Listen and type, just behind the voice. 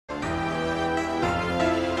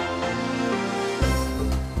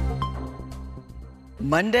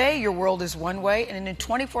Monday, your world is one way, and in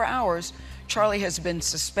 24 hours, Charlie has been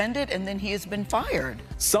suspended and then he has been fired.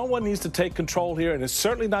 Someone needs to take control here, and it's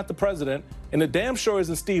certainly not the president, and it damn sure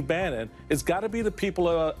isn't Steve Bannon. It's got to be the people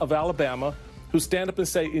of Alabama who stand up and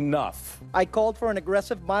say enough. I called for an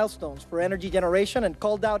aggressive milestones for energy generation and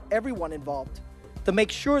called out everyone involved to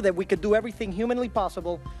make sure that we could do everything humanly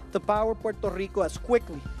possible to power Puerto Rico as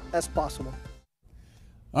quickly as possible.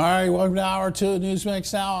 All right, welcome to Hour 2 of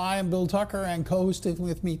Newsmax Now. I am Bill Tucker, and co-hosting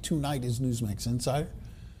with me tonight is Newsmax Insider.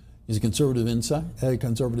 He's a conservative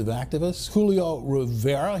activist. Julio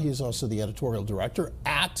Rivera, he's also the editorial director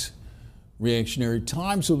at Reactionary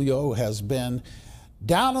Times. Julio has been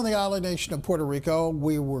down on the island nation of Puerto Rico.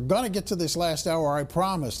 We were going to get to this last hour. I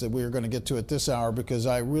promised that we were going to get to it this hour because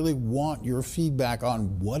I really want your feedback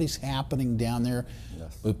on what is happening down there.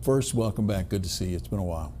 Yes. But first, welcome back. Good to see you. It's been a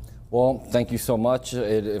while. Well, thank you so much.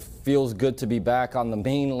 It feels good to be back on the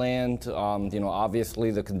mainland.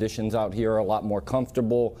 Obviously the conditions out here are a lot more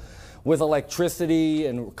comfortable with electricity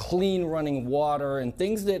and clean running water and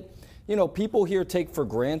things that, people here take for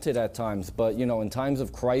granted at times. But, in times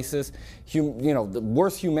of crisis, the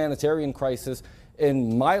worst humanitarian crisis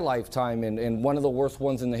in my lifetime and one of the worst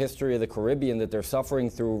ones in the history of the Caribbean that they're suffering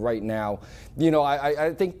through right now.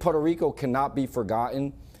 I think Puerto Rico cannot be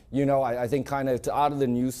forgotten. I think kind of out of the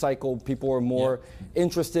news cycle, people are more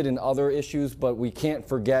interested in other issues, but we can't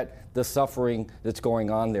forget the suffering that's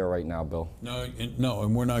going on there right now, Bill. No,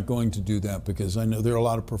 and we're not going to do that because I know there are a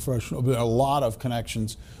lot of there are a lot of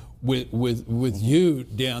connections with you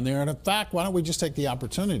down there. And in fact, why don't we just take the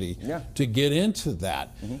opportunity to get into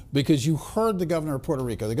that? Because you heard the governor of Puerto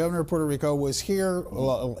Rico. The governor of Puerto Rico was here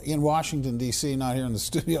in Washington, D.C., not here in the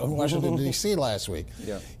studio in Washington, D.C. last week.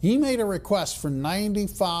 He made a request for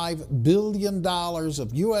 $95 billion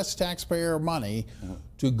of U.S. taxpayer money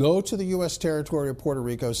to go to the U.S. territory of Puerto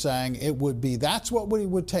Rico, saying that's what it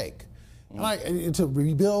would take. To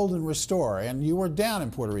rebuild and restore. And you were down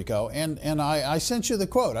in Puerto Rico, and I sent you the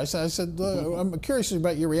quote. I said, I'm curious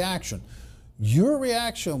about your reaction. Your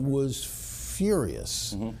reaction was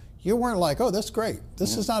furious. You weren't like, oh, that's great.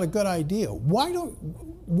 This is not a good idea.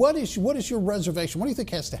 What is your reservation? What do you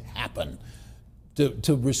think has to happen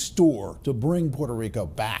to restore, to bring Puerto Rico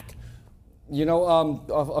back?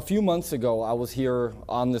 A few months ago, I was here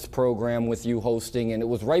on this program with you hosting, and it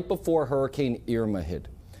was right before Hurricane Irma hit.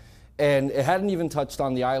 And it hadn't even touched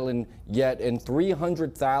on the island yet, and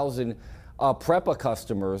 300,000 PREPA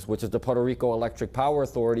customers, which is the Puerto Rico Electric Power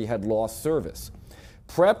Authority, had lost service.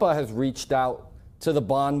 PREPA has reached out to the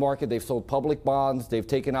bond market. They've sold public bonds. They've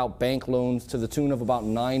taken out bank loans to the tune of about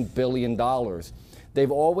 $9 billion.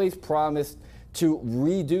 They've always promised to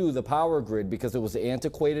redo the power grid because it was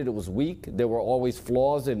antiquated, it was weak, there were always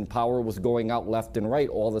flaws, and power was going out left and right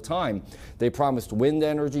all the time. They promised wind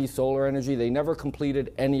energy, solar energy. They never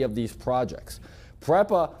completed any of these projects.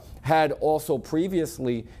 PREPA had also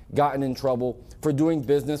previously gotten in trouble for doing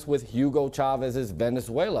business with Hugo Chávez's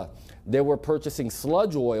Venezuela. They were purchasing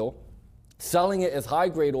sludge oil, selling it as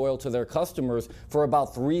high-grade oil to their customers for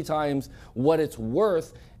about 3 times what it's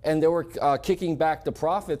worth, and they were kicking back the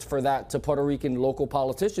profits for that to Puerto Rican local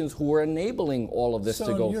politicians who were enabling all of this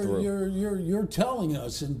to go through. You're telling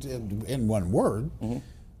us in one word,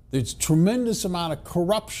 there's tremendous amount of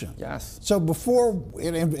corruption. Yes. So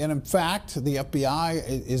and in fact, the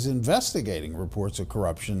FBI is investigating reports of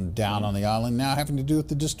corruption down on the island now having to do with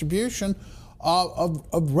the distribution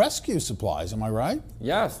of rescue supplies. Am I right?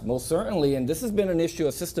 Yes, most certainly. And this has been an issue,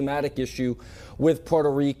 a systematic issue with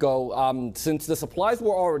Puerto Rico since the supplies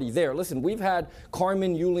were already there. Listen, we've had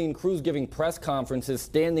Carmen Yulín Cruz giving press conferences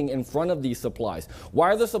standing in front of these supplies.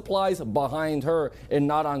 Why are the supplies behind her and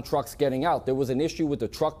not on trucks getting out? There was an issue with the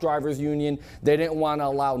truck drivers union. They didn't want to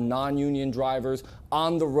allow non-union drivers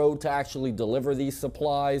on the road to actually deliver these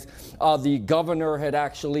supplies. The governor had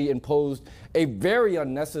actually imposed a very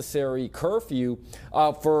unnecessary curfew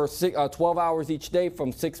for 12 hours each day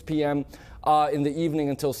from 6 p.m. In the evening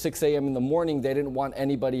until 6 a.m. in the morning. They didn't want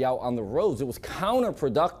anybody out on the roads. It was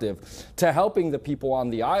counterproductive to helping the people on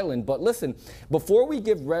the island. But listen, before we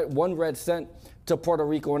give one red cent to Puerto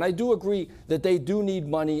Rico, and I do agree that they do need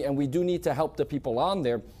money and we do need to help the people on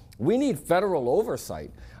there, we need federal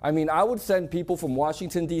oversight. I mean, I would send people from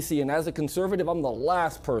Washington, D.C., and as a conservative, I'm the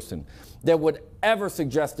last person that would ever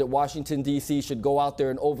suggest that Washington, D.C. should go out there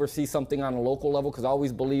and oversee something on a local level, because I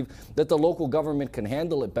always believe that the local government can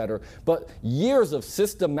handle it better. But years of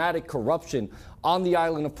systematic corruption on the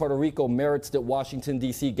island of Puerto Rico merits that Washington,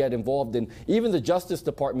 D.C. get involved in, even the Justice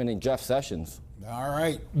Department and Jeff Sessions. All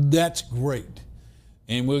right, that's great.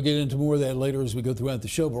 And we'll get into more of that later as we go throughout the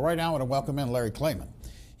show. But right now, I want to welcome in Larry Klayman.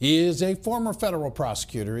 He is a former federal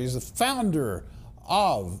prosecutor. He's the founder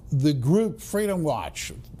of the group Freedom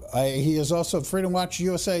Watch. He is also at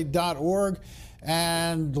freedomwatchusa.org.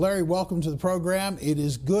 And Larry, welcome to the program. It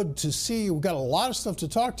is good to see you. We've got a lot of stuff to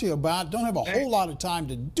talk to you about. Don't have a whole lot of time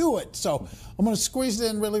to do it, so I'm going to squeeze it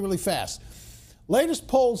in really, really fast. Latest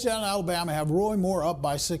polls down in Alabama have Roy Moore up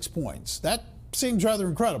by 6 points. That seems rather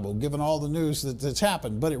incredible given all the news that's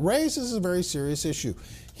happened, but it raises a very serious issue.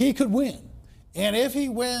 He could win. And if he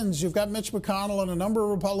wins, you've got Mitch McConnell and a number of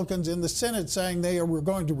Republicans in the Senate saying we're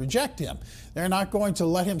going to reject him. They're not going to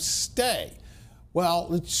let him stay.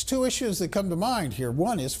 Well, it's two issues that come to mind here.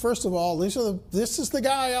 One is, first of all, this is the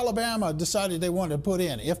guy Alabama decided they wanted to put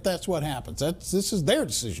in, if that's what happens. This is their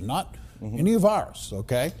decision, not any of ours,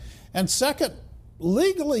 okay? And second,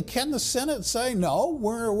 legally, can the Senate say, no,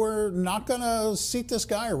 we're not going to seat this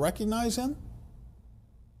guy or recognize him?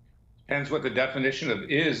 Depends what the definition of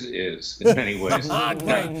is in many ways.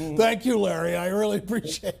 Thank you, Larry. I really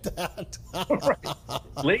appreciate that. Right.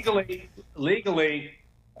 Legally,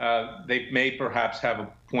 they may perhaps have a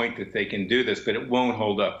point that they can do this, but it won't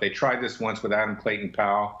hold up. They tried this once with Adam Clayton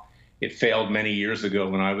Powell. It failed many years ago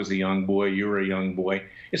when I was a young boy. You were a young boy.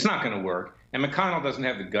 It's not going to work. And McConnell doesn't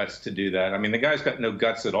have the guts to do that. I mean, the guy's got no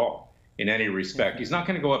guts at all in any respect. He's not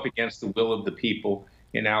going to go up against the will of the people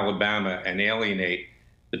in Alabama and alienate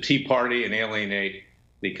the Tea Party and alienate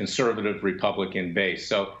the conservative Republican base.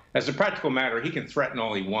 So as a practical matter, he can threaten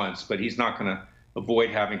all he wants, but he's not going to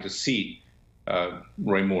avoid having to seat Judge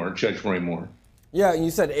Roy Moore. Yeah, and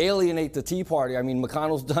you said alienate the Tea Party. I mean,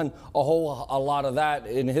 McConnell's done a lot of that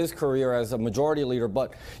in his career as a majority leader.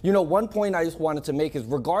 But, you know, one point I just wanted to make is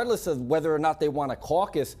regardless of whether or not they want to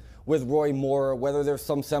caucus with Roy Moore, or whether there's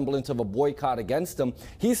some semblance of a boycott against him,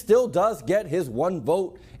 he still does get his one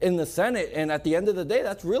vote in the Senate. And at the end of the day,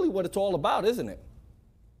 that's really what it's all about, isn't it?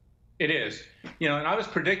 It is. You know, and I was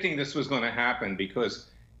predicting this was going to happen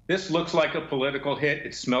because this looks like a political hit.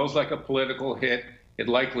 It smells like a political hit. It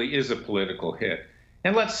likely is a political hit.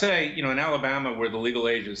 And let's say, you know, in Alabama where the legal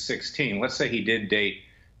age is 16, let's say he did date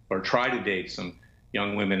or try to date some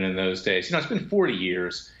young women in those days. You know, it's been 40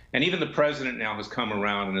 years. And even the president now has come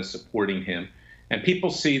around and is supporting him. And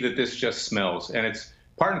people see that this just smells. And it's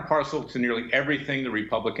part and parcel to nearly everything the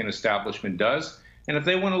Republican establishment does. And if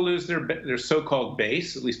they want to lose their so-called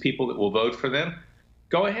base, at least people that will vote for them,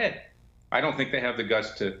 go ahead. I don't think they have the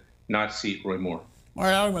guts to not seat Roy Moore. All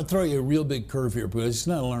right, I'm going to throw you a real big curve here because it's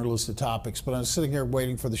not on our list of topics, but I was sitting here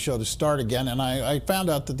waiting for the show to start again, and I found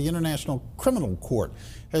out that the International Criminal Court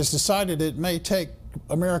has decided it may take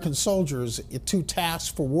American soldiers to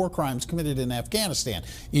task for war crimes committed in Afghanistan.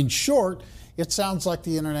 In short, it sounds like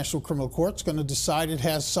the International Criminal Court's going to decide it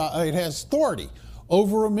has authority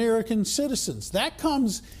over American citizens. That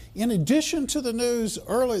comes in addition to the news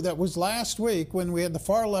that was last week when we had the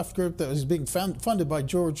far left group that was being funded by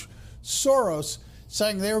George Soros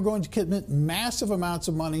saying they were going to commit massive amounts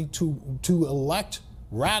of money to elect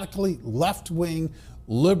radically left-wing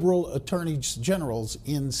liberal attorneys generals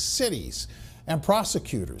in cities and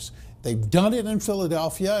prosecutors. They've done it in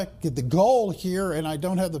Philadelphia. The goal here, and I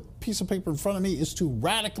don't have the piece of paper in front of me, is to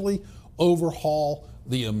radically overhaul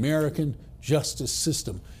the American justice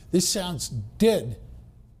system. This sounds dead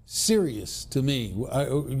serious to me.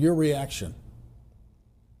 Your reaction?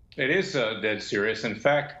 It is dead serious. In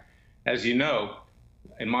fact, as you know,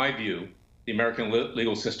 in my view, the American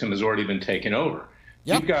legal system has already been taken over.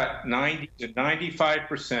 Yep. You've got 90 to 95%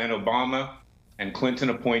 Obama and Clinton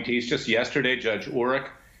appointees. Just yesterday, Judge Oreck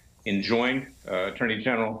enjoined Attorney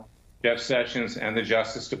General Jeff Sessions and the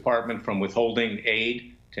Justice Department from withholding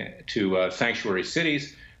aid to sanctuary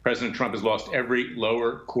cities. President Trump has lost every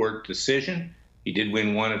lower court decision. He did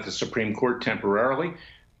win one at the Supreme Court temporarily,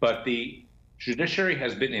 but the judiciary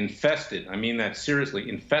has been infested, I mean that seriously,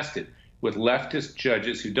 infested with leftist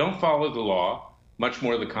judges who don't follow the law, much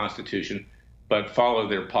more the Constitution, but follow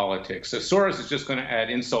their politics. So Soros is just going to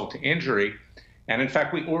add insult to injury. And in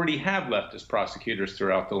fact, we already have leftist prosecutors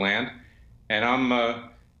throughout the land. And I'm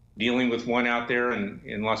dealing with one out there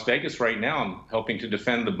in Las Vegas right now. I'm helping to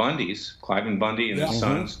defend the Bundys, Klayman Bundy and his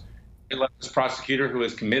sons. A leftist prosecutor who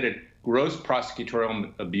has committed gross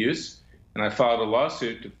prosecutorial abuse. And I filed a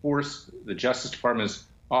lawsuit to force the Justice Department's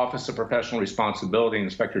Office of Professional Responsibility,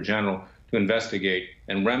 Inspector General, to investigate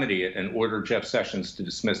and remedy it and order Jeff Sessions to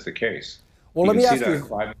dismiss the case. Well, let me ask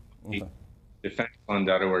you.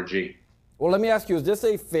 Defendfund.org. Well, let me ask you, is this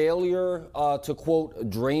a failure to, quote,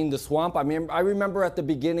 drain the swamp? I mean, I remember at the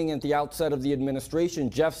beginning, at the outset of the administration,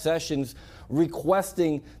 Jeff Sessions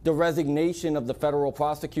requesting the resignation of the federal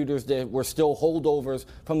prosecutors that were still holdovers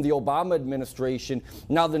from the Obama administration.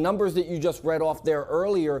 Now, the numbers that you just read off there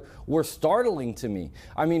earlier were startling to me.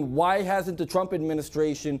 I mean, why hasn't the Trump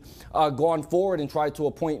administration gone forward and tried to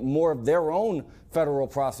appoint more of their own federal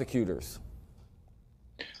prosecutors?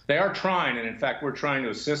 They are trying, and in fact, we're trying to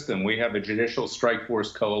assist them. We have a Judicial Strike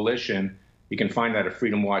Force Coalition. You can find that at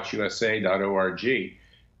freedomwatchusa.org.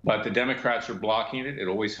 But the Democrats are blocking it. It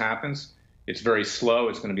always happens. It's very slow.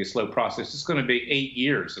 It's going to be a slow process. It's going to be 8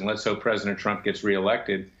 years, and let's hope President Trump gets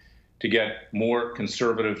reelected, to get more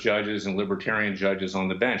conservative judges and libertarian judges on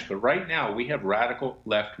the bench. But right now, we have radical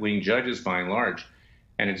left-wing judges by and large,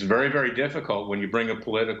 and it's very, very difficult when you bring a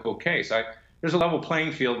political case. There's a level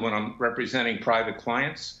playing field when I'm representing private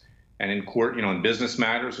clients and in court, you know, in business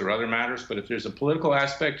matters or other matters. But if there's a political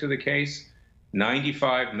aspect to the case,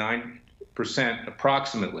 90%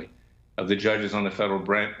 approximately of the judges on the federal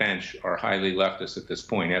bench are highly leftist at this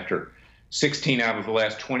point, after 16 out of the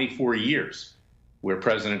last 24 years, where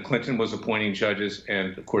President Clinton was appointing judges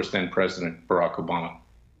and, of course, then President Barack Obama.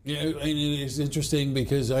 Yeah, and it's interesting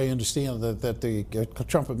because I understand that the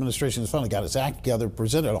Trump administration has finally got its act together,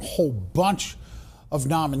 presented a whole bunch of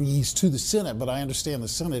nominees to the Senate, but I understand the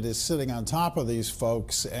Senate is sitting on top of these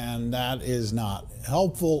folks, and that is not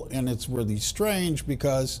helpful, and it's really strange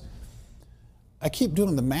because I keep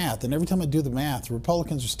doing the math, and every time I do the math, the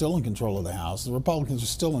Republicans are still in control of the House, the Republicans are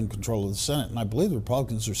still in control of the Senate, and I believe the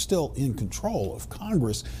Republicans are still in control of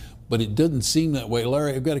Congress, but it doesn't seem that way.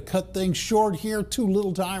 Larry, I've got to cut things short here. Too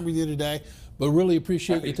little time with you today, but really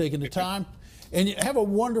appreciate you taking the time. And have a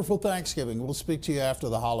wonderful Thanksgiving. We'll speak to you after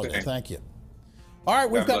the holiday. Thank you. All right,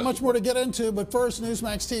 we've got much more to get into, but first,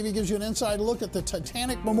 Newsmax TV gives you an inside look at the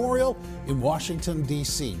Titanic Memorial in Washington,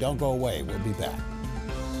 D.C. Don't go away. We'll be back.